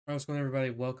How's it going,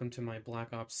 everybody? Welcome to my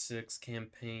Black Ops 6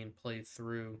 campaign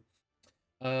playthrough.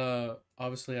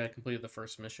 Obviously I completed the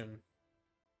first mission.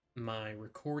 My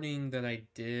recording that I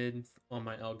did on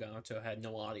my Elgato had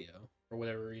no audio for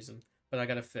whatever reason, but I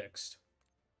got it fixed.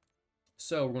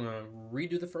 So we're gonna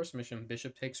redo the first mission.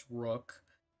 Bishop takes Rook,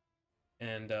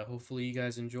 and hopefully you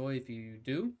guys enjoy. If you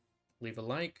do, leave a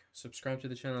like, subscribe to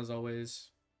the channel as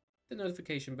always, the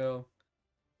notification bell.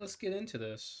 Let's get into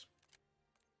this.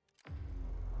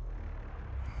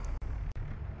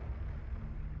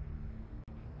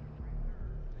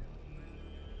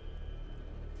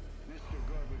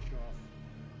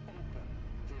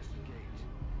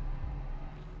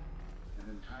 An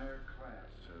entire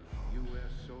class of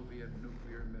U.S. Soviet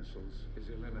nuclear missiles is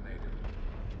eliminated.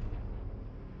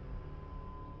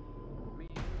 Means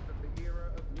that the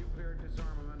era of nuclear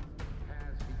disarmament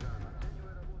has begun.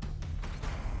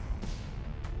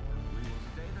 We will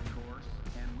stay the course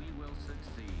and we will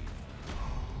succeed.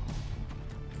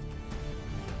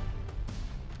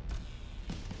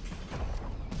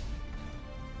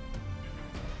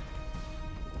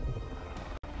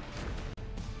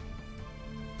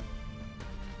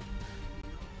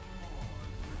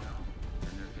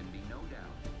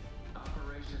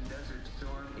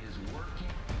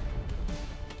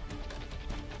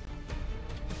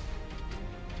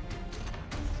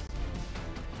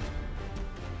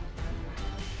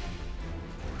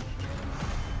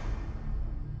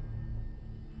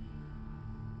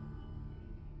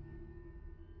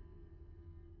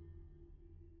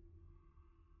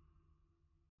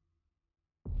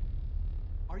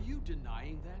 Are you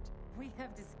denying that? We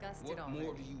have discussed it What already.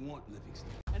 more do you want, Livingston?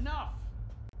 Enough!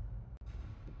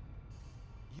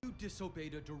 You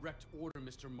disobeyed a direct order,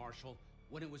 Mr. Marshall,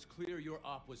 when it was clear your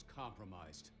op was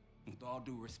compromised. With all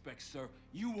due respect, sir,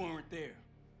 you weren't there.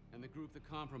 And the group that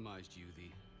compromised you,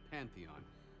 the Pantheon,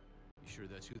 you sure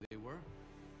that's who they were?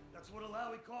 That's what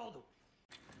Alawi called them.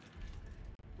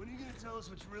 When are you gonna tell us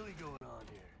what's really going on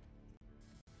here?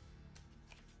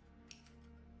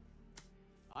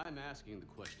 I'm asking the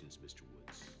questions, Mr.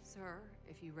 Woods. Sir,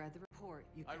 if you read the report,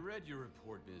 you I read your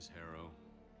report, Ms. Harrow.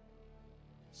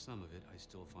 Some of it I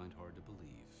still find hard to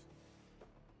believe.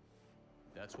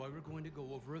 That's why we're going to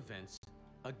go over events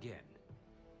again.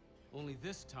 Only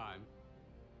this time,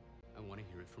 I want to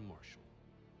hear it from Marshall.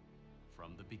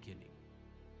 From the beginning.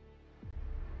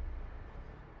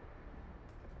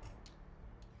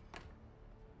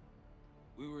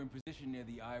 We were in position near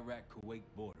the Iraq-Kuwait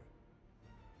border.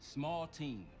 Small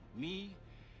team, me,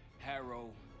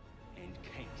 Harrow, and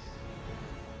Case.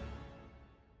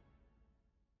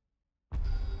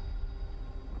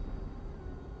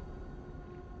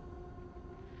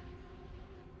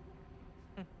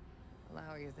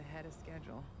 Alawi is ahead of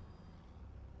schedule.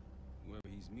 Whoever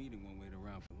he's meeting won't wait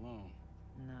around for long.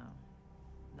 No,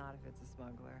 not if it's a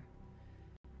smuggler.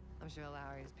 I'm sure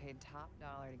Alawi is paid top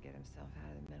dollar to get himself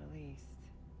out of the Middle East.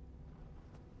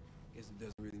 Guess it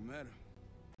doesn't really matter.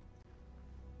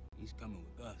 He's coming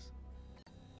with us.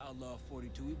 Outlaw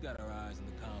 42, we've got our eyes on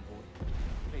the convoy.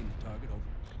 Paying the target, over.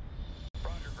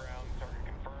 Roger, ground. Target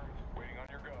confirmed. Waiting on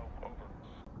your go. Over.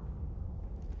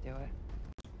 Do it.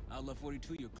 Outlaw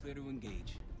 42, you're clear to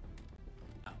engage.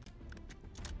 Out.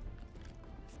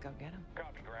 Let's go get him.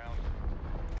 Copy, ground.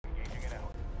 Engaging it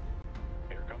out.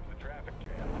 Here comes the traffic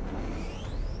jam.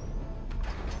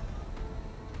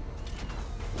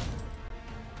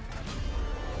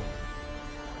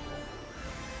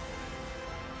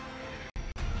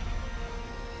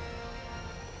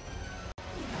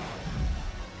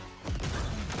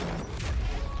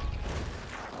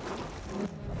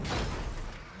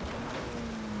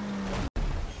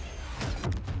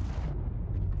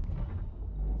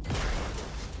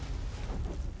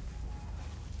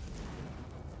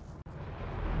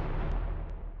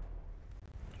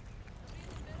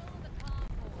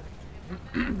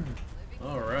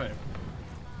 Alright.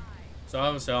 So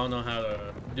obviously I don't know how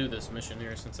to do this mission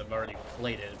here since I've already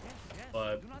played it.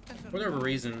 But for whatever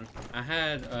reason, I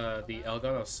had the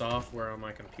Elgato software on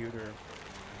my computer.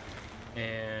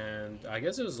 And I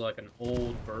guess it was like an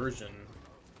old version.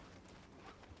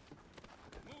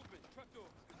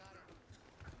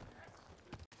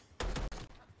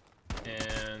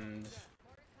 And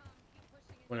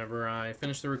whenever I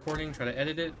finish the recording, try to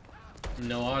edit it,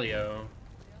 no audio.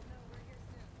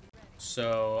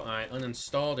 So I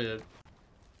uninstalled it.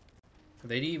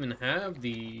 They didn't even have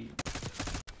the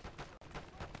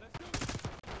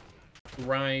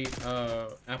right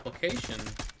application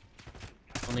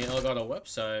on the Elgato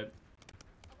website.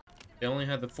 They only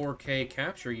had the 4K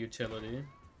capture utility.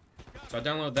 So I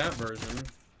download that version.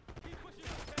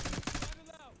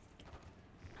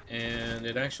 and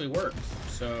it actually worked.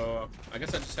 So I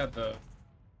guess I just had the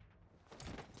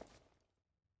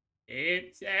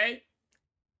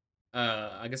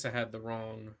I guess I had the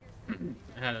wrong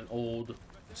I had an old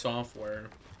software,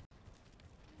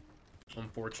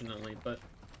 unfortunately, but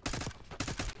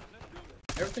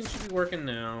everything should be working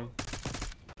now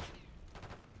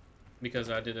because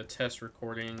I did a test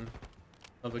recording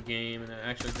of a game and it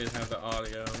actually did have the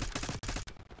audio.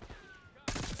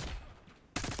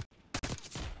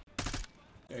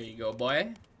 There you go,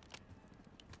 boy.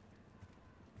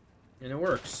 And it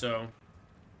works, so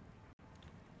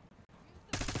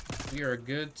we are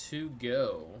good to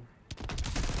go.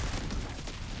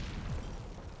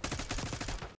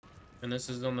 And this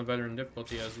is on the veteran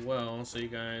difficulty as well, so you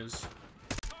guys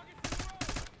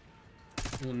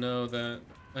will know that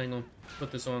I ain't gonna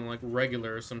put this on like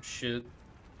regular or some shit.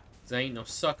 'Cause I ain't no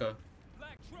sucker.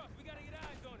 Black truck, we gotta get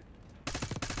eyes on it.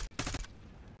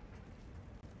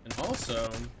 And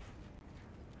also,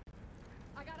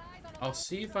 I'll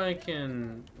see if I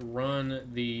can run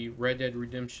the Red Dead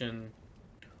Redemption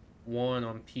 1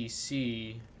 on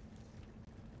PC,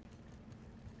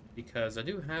 because I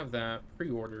do have that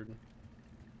pre-ordered.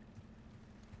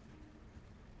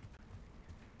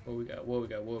 What we got? What we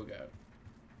got? What we got?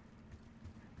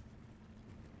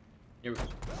 Here we go.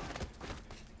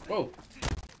 Whoa!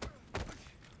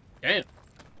 Damn!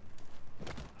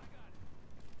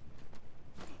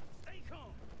 Stay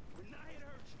calm. We're not here to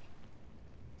hurt you.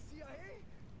 CIA?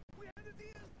 We had a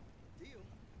deal. Deal?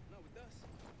 Not with us.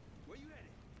 Where you headed?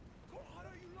 Go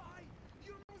harder, you lie.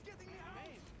 You don't know what's getting me out.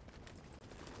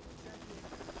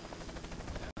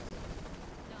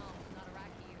 No, not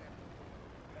Iraqi either.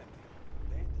 Bad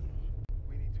deal.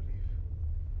 We need to leave.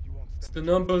 You won't It's step. the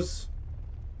numbers.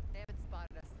 They haven't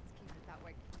spotted us. Let's keep it that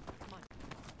way. Come on.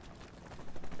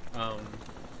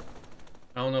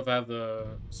 I don't know if I have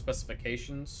the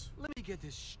specifications. Let me get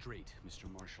this straight,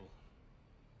 Mr. Marshall.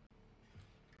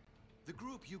 The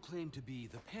group you claim to be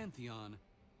the Pantheon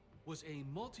was a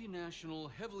multinational,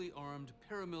 heavily armed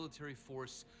paramilitary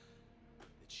force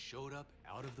that showed up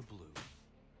out of the blue.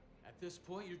 At this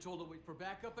point, you're told to wait for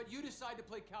backup, but you decide to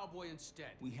play cowboy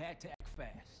instead. We had to act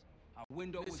fast. Our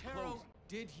window Miss was Harrow, closing.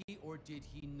 did he or did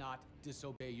he not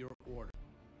disobey your order?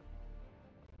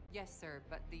 Yes, sir,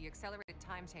 but the accelerated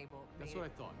timetable. That's what I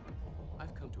thought.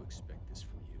 I've come to expect this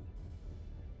from you,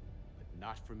 but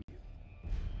not from you.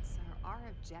 Sir, our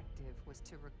objective was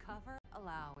to recover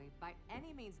Alawi by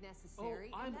any means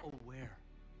necessary. Oh, I'm aware.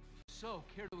 So,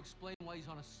 care to explain why he's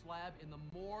on a slab in the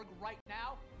morgue right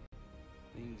now?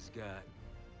 Things got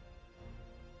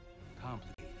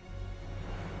complicated.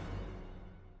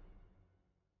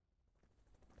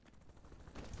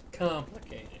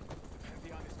 Complicated.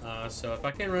 So if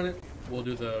I can run it, we'll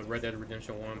do the Red Dead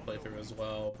Redemption 1 playthrough as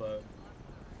well, but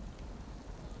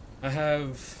I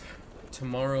have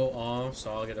tomorrow off,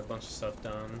 so I'll get a bunch of stuff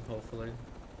done, hopefully.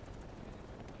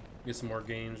 Get some more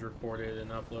games recorded and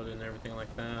uploaded and everything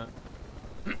like that.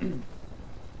 I'm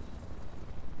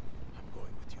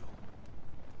going with you.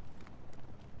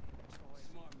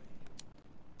 Smart man.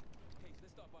 Hey,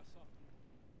 let's start by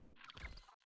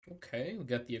something. Okay, we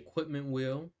got the equipment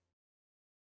wheel.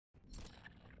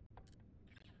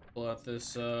 Pull out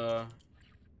this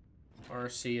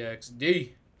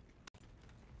RCXD.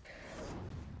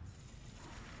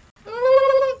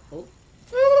 Oh.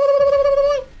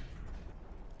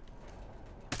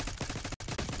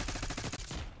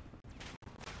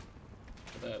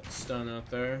 Put that stun out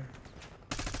there.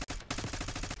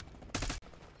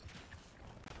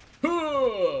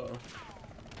 Oh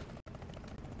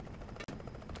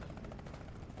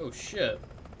shit.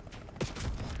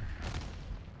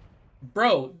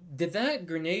 Bro, did that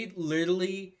grenade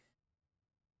literally...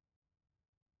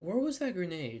 Where was that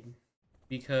grenade?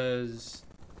 Because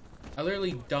I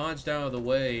literally dodged out of the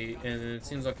way and it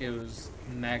seems like it was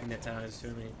magnetized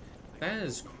to me. That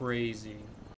is crazy.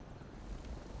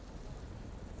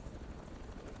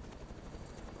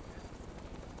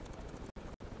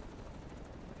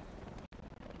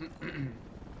 I'm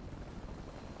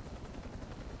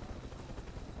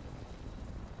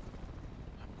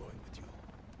going with you.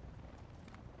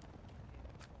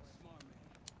 Smart man.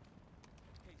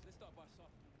 Hey, let's start by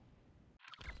something.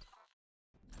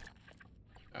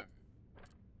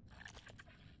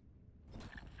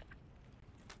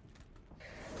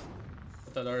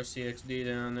 Put that RCXD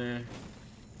down there.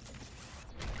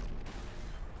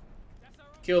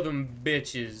 Kill them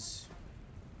bitches.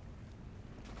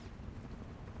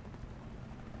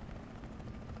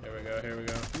 Here we go, here we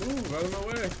go. Move out of my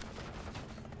way.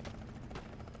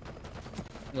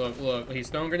 Look, look, he's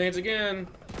throwing grenades again.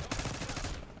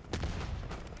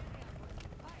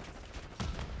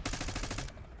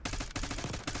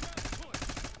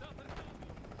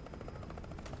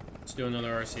 Let's do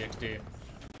another RCXD. There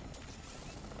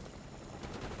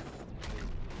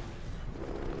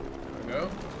we go.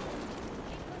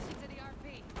 Keep pushing to the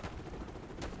RP.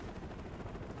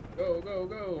 Go, go,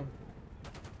 go.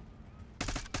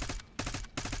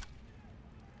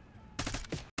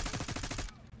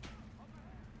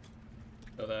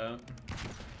 Kill that.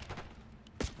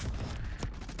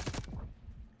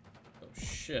 Oh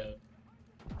shit.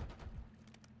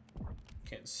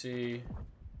 Can't see.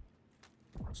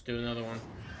 Let's do another one.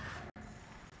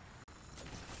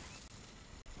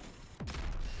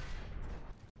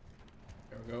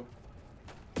 There we go.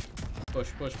 Push,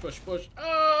 push, push, push.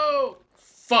 Oh!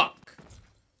 Fuck!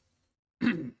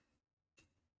 My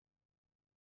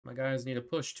guys need a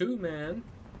push too, man.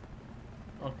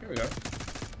 Oh, here we go.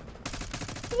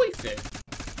 Boy fit.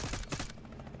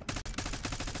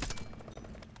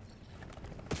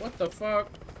 What the fuck?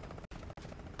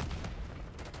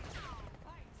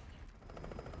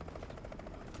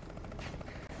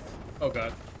 Oh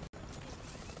god.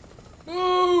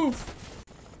 Move!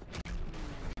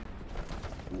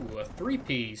 Ooh, a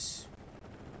three-piece.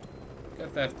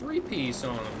 Got that three-piece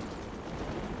on him.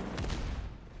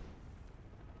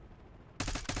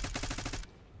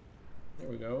 There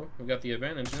we go. We got the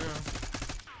advantage now.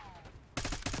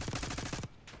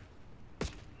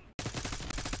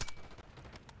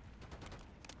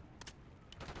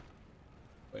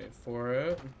 Wait for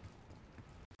it.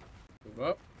 Move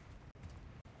up.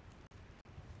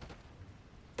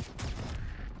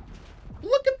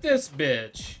 Look at this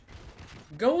bitch.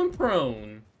 Going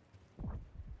prone.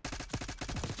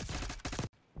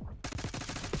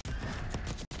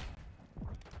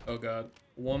 Oh god.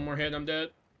 One more hit, I'm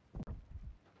dead.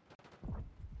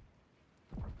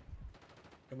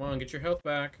 Come on, get your health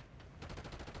back.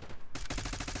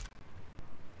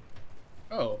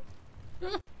 Oh.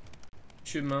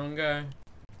 Shoot my own guy.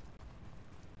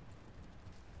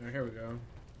 Alright, here we go.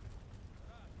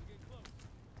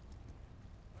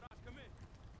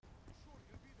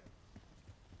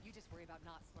 You just worry about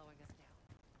not slowing us down.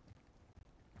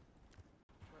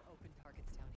 We're open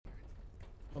targets down here.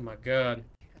 Oh my god.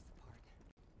 Pick us apart.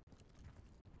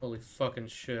 Holy fucking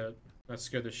shit. That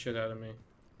scared the shit out of me.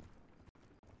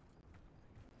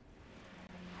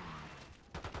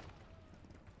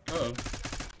 Uh-oh.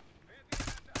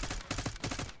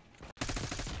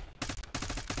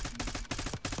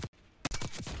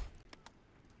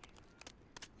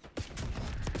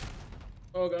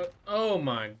 Oh god. Oh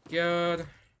my god.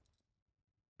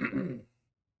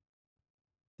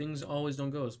 Things always don't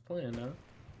go as planned, huh?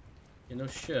 You know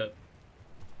shit.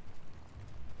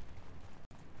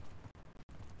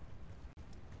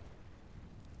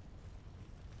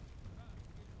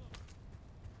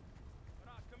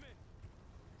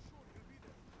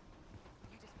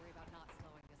 You just worry about not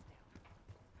slowing us down.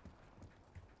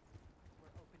 We're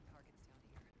open targets down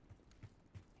here.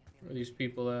 Where are these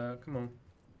people at? Come on.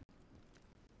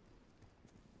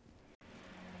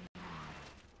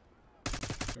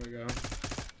 There we go.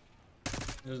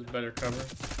 This is better cover.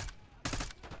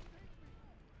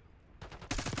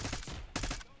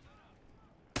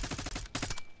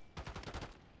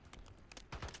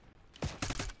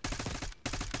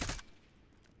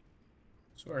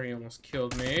 Swear he almost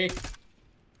killed me.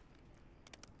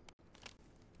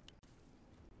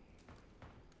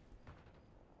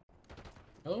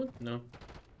 Oh, no.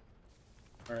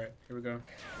 Alright, here we go.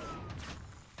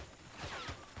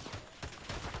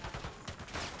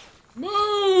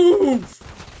 Move!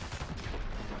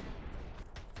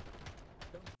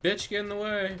 Bitch, get in the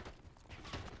way.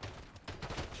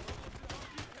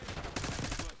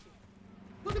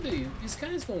 Look at these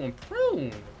guys going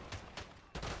prone.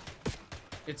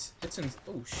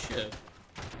 Oh shit.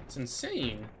 It's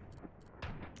insane.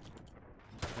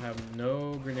 I have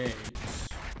no grenades.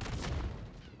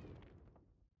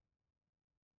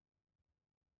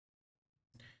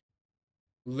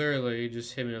 Literally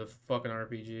just hit me with a fucking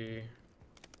RPG.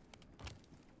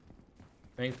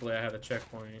 Thankfully I had a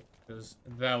checkpoint, because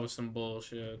that was some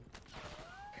bullshit.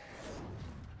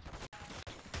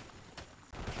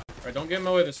 Alright, don't get in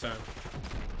my way this time.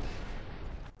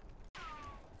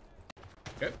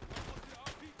 Okay.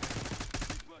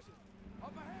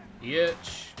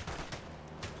 Bitch.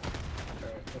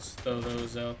 Alright, let's throw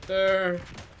those out there.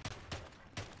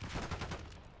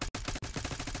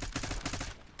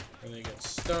 Or they get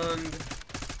stunned.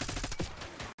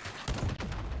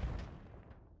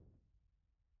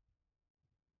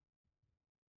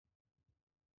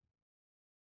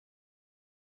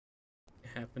 It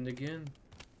happened again.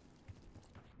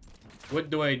 What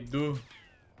do I do?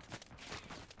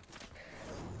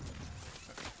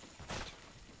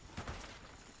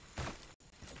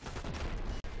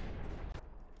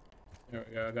 There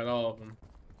we go, I got all of them.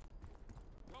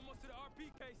 Almost to the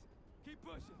RP case. Keep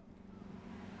pushing.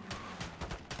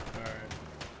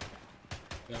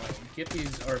 Alright. Get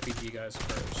these RPG guys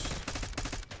first.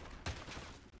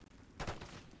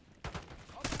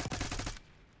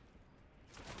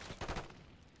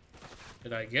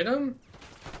 Did I get him?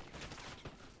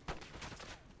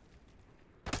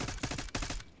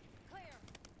 Clear.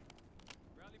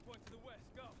 Rally point to the west.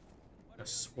 Go. I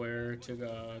swear to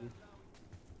God.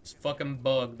 This fucking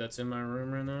bug that's in my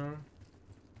room right now.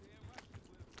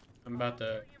 I'm about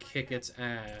to kick its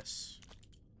ass.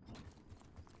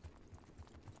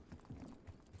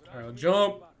 Alright, I'll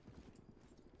jump!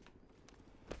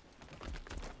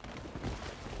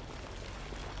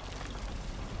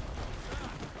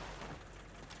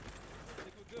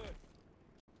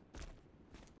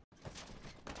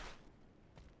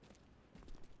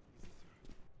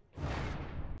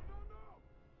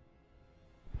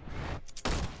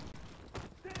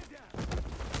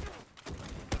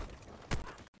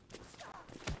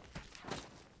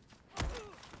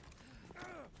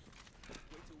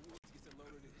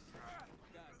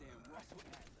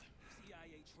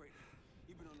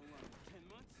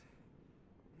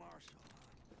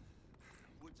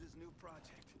 New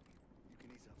project. You can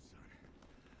ease up, son.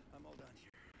 I'm all done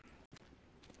here.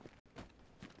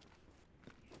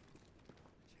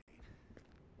 Jane.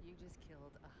 You just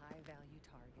killed a high-value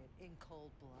target in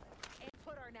cold blood and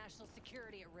put our national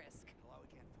security at risk. Malawi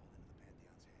can't fall into the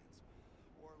Pantheon's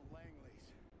hands. Or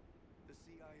Langley's. The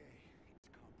CIA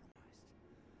is compromised.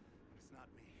 But it's not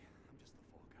me. I'm just the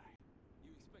fall guy.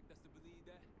 You expect us to believe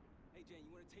that? Hey, Jane,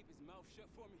 you want to tape his mouth shut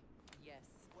for me? Yes.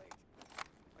 Wait.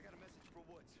 I got a message for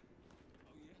Woods.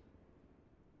 Oh, yeah?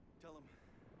 Tell him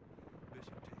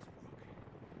Bishop takes Rook.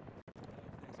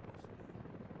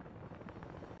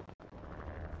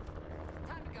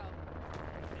 Time to go.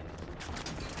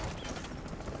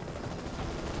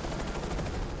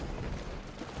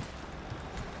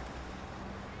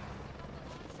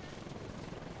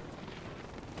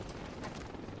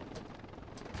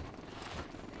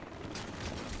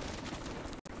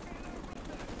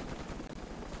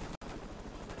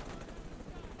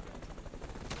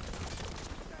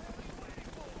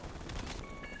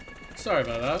 Sorry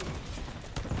about that.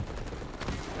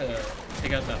 I had to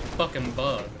take out that fucking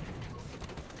bug.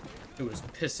 It was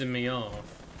pissing me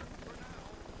off.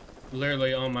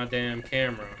 Literally on my damn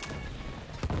camera.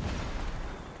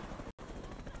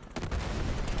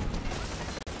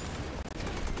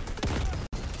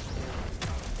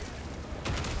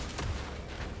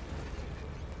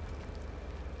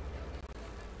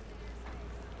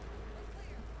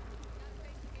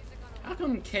 How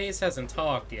come Case hasn't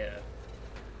talked yet?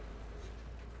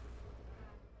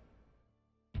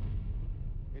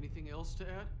 Anything else to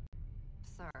add?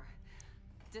 Sir,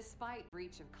 despite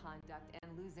breach of conduct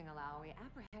and losing Alawi,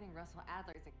 apprehending Russell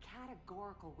Adler is a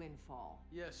categorical windfall.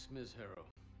 Yes, Ms. Harrow.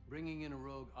 Bringing in a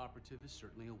rogue operative is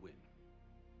certainly a win.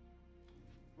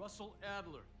 Russell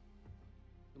Adler,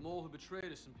 the mole who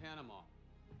betrayed us in Panama.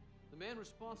 The man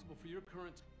responsible for your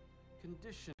current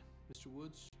condition, Mr.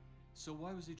 Woods. So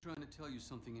why was he trying to tell you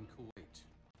something in Kuwait?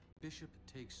 Bishop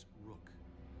takes Rook.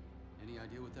 Any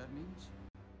idea what that means?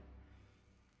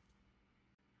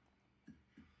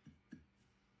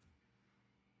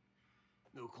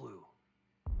 No clue.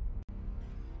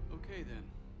 Okay then.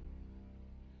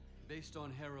 Based on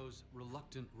Harrow's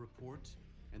reluctant report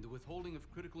and the withholding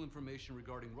of critical information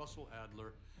regarding Russell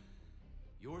Adler,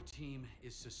 your team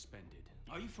is suspended.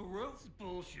 Are you for real? This is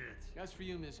bullshit. As for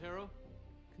you, Ms. Harrow,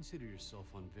 consider yourself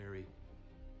on very,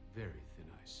 very thin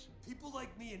ice. People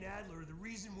like me and Adler are the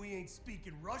reason we ain't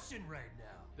speaking Russian right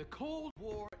now. The Cold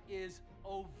War is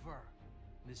over,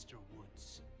 Mr.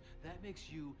 Woods. That makes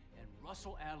you and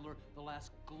Russell Adler the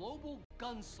last global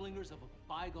gunslingers of a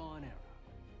bygone era.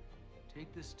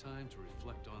 Take this time to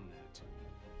reflect on that.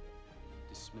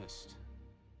 Dismissed.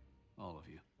 All of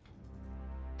you.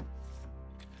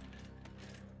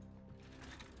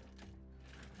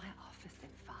 My office in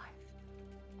 5.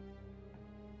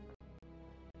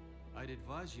 I'd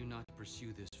advise you not to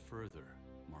pursue this further,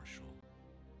 Marshal.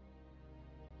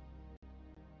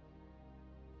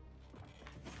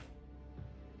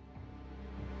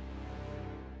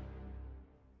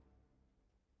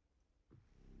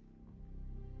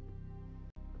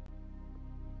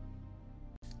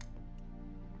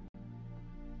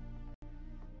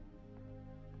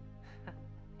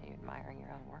 Are you admiring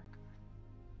your own work?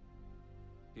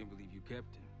 Can't believe you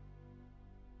kept him.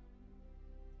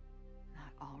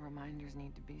 Not all reminders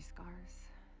need to be scars.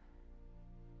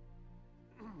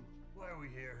 Why are we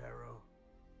here, Harrow?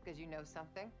 Because you know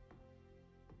something?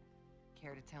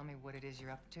 Care to tell me what it is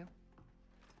you're up to?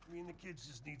 Me and the kids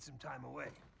just need some time away.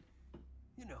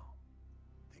 You know,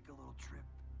 take a little trip.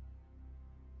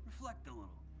 Reflect a little.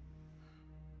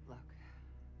 Look,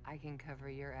 I can cover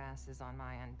your asses on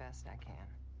my end best I can.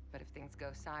 But if things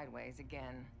go sideways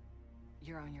again,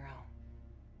 you're on your own.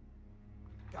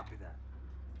 Copy that.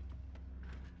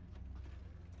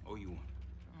 Oh, you want?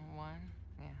 One?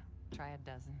 Yeah. Try a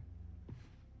dozen.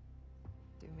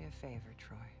 Do me a favor,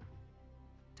 Troy.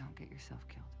 Don't get yourself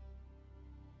killed.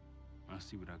 I'll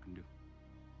see what I can do.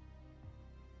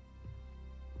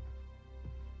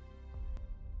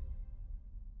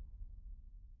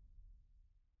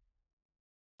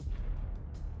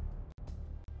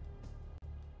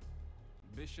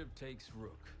 Bishop takes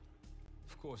Rook.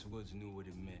 Of course, Woods knew what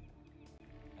it meant.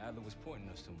 Adler was pointing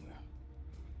us somewhere.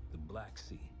 The Black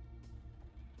Sea.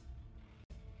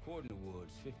 According to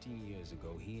Woods, 15 years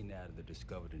ago, he and Adler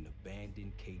discovered an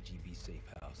abandoned KGB safe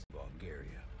house in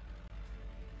Bulgaria.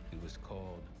 It was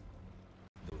called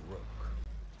the Rook.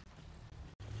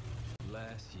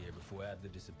 Last year, before Adler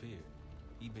disappeared,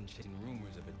 he'd been chasing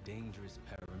rumors of a dangerous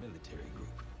paramilitary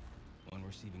group, one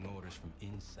receiving orders from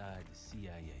inside the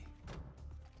CIA.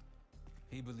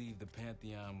 He believed the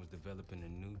Pantheon was developing a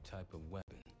new type of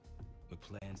weapon, with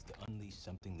plans to unleash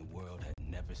something the world had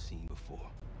never seen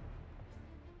before.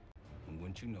 And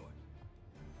wouldn't you know it,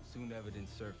 soon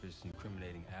evidence surfaced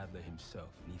incriminating Adler himself,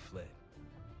 and he fled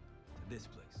to this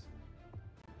place.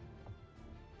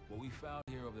 What we found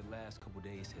here over the last couple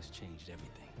days has changed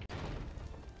everything.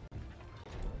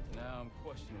 Now I'm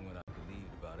questioning what I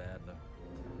believed about Adler,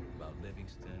 about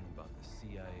Livingston, about the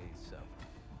CIA itself.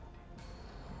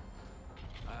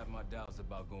 I have my doubts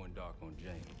about going dark on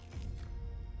Jane.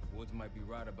 Woods might be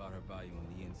right about her value on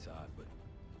the inside, but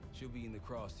she'll be in the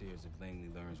crosshairs if Langley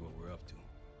learns what we're up to.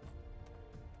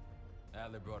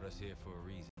 Adler brought us here for a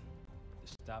reason,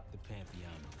 to stop the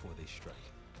Pantheon before they strike.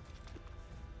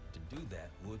 To do that,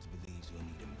 Woods believes we'll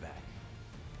need him back.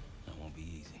 That won't be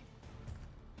easy.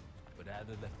 But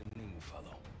Adler left the name will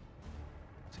follow.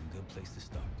 It's a good place to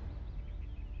start.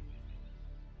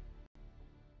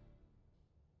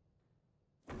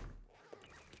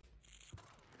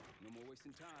 No more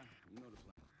wasting time. You know the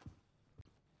plan.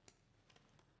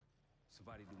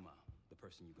 Savati Dumas, the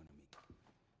person you're gonna meet.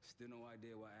 Still no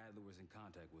idea why Adler was in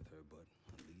contact with her, but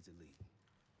a lead's a lead.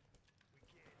 We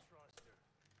can't trust her.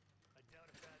 I doubt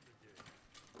if Adler did.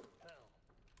 Hell,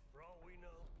 for all we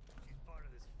know, she's part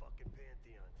of this fucking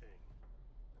Pantheon thing.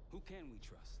 Who can we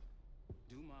trust?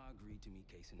 Dumas agreed to meet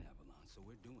Case in Avalon, so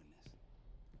we're doing this.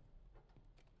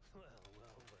 Well.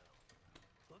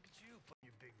 Look at you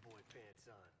putting your big boy pants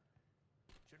on.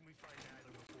 Shouldn't we find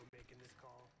Adler before making this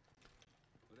call?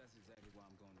 Well, that's exactly why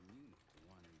I'm going to Munich to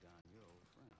wine and dine your old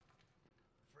friend.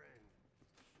 Friend?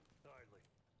 Hardly.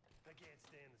 I can't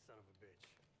stand the son of a bitch.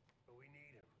 But we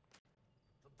need him.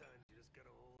 Sometimes you just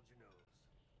gotta hold your nose.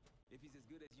 If he's as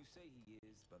good as you say he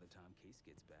is, by the time Case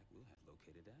gets back, we'll have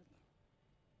located Adler.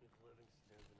 If Livingston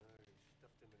hasn't already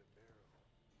stuffed him in a barrel.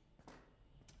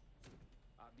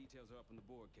 Our details are up on the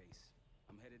board, Case.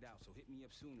 I'm headed out, so hit me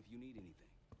up soon if you need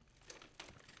anything.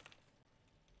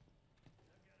 I've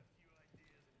got a few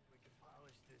ideas if we can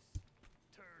polish this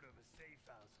turd of a safe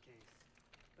house case.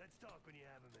 Let's talk when you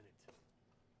have a minute.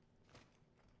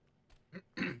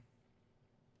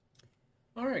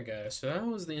 Alright guys, so that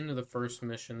was the end of the first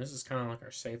mission. This is kind of like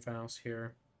our safe house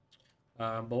here.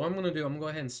 But what I'm going to do, I'm going to go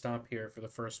ahead and stop here for the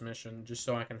first mission, just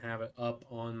so I can have it up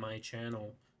on my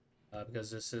channel.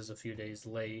 Because this is a few days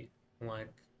late,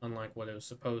 unlike what it was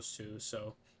supposed to.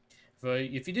 So,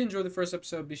 if you did enjoy the first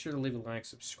episode, be sure to leave a like,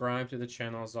 subscribe to the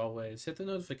channel as always, hit the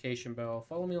notification bell,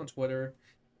 follow me on Twitter,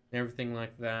 and everything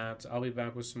like that. I'll be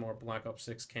back with some more Black Ops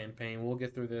 6 campaign. We'll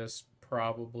get through this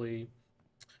probably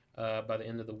by the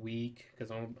end of the week,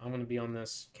 because I'm going to be on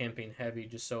this campaign heavy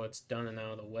just so it's done and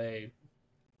out of the way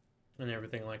and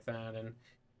everything like that. And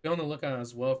be on the lookout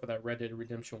as well for that Red Dead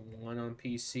Redemption 1 on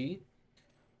PC.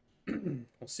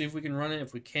 We'll see if we can run it.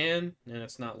 If we can, and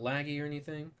it's not laggy or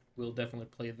anything, we'll definitely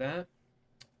play that.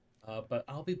 But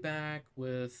I'll be back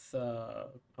with... I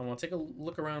want to take a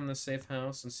look around the safe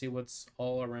house and see what's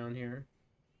all around here.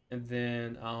 And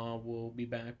then we'll be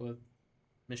back with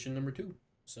mission number 2.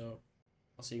 So,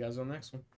 I'll see you guys on the next one.